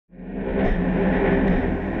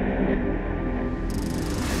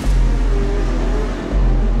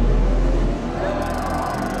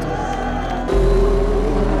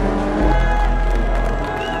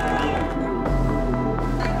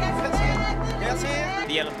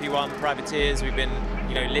the LMP1 privateers. We've been,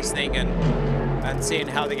 listening and seeing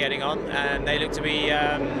how they're getting on, and they look to be,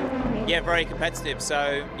 very competitive.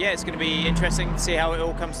 So yeah, it's going to be interesting to see how it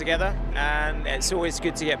all comes together, and it's always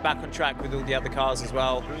good to get back on track with all the other cars as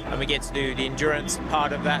well, and we get to do the endurance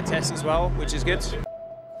part of that test as well, which is good.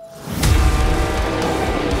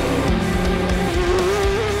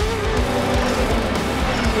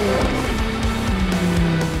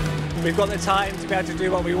 We've got the time to be able to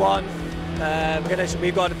do what we want.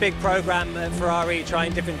 We've got a big program at Ferrari,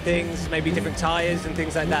 trying different things, maybe different tyres and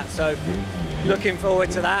things like that. So looking forward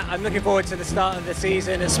to that. I'm looking forward to the start of the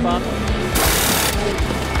season at Spa.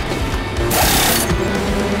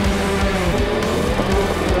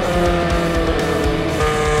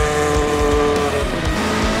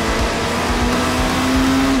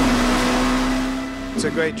 It's a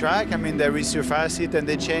great track. I mean, they resurface it and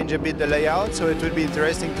they change a bit the layout, so it will be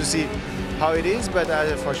interesting to see how it is. But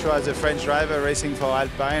for sure, as a French driver racing for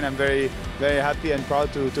Alpine, I'm very, very happy and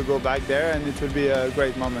proud to go back there, and it will be a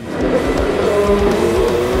great moment.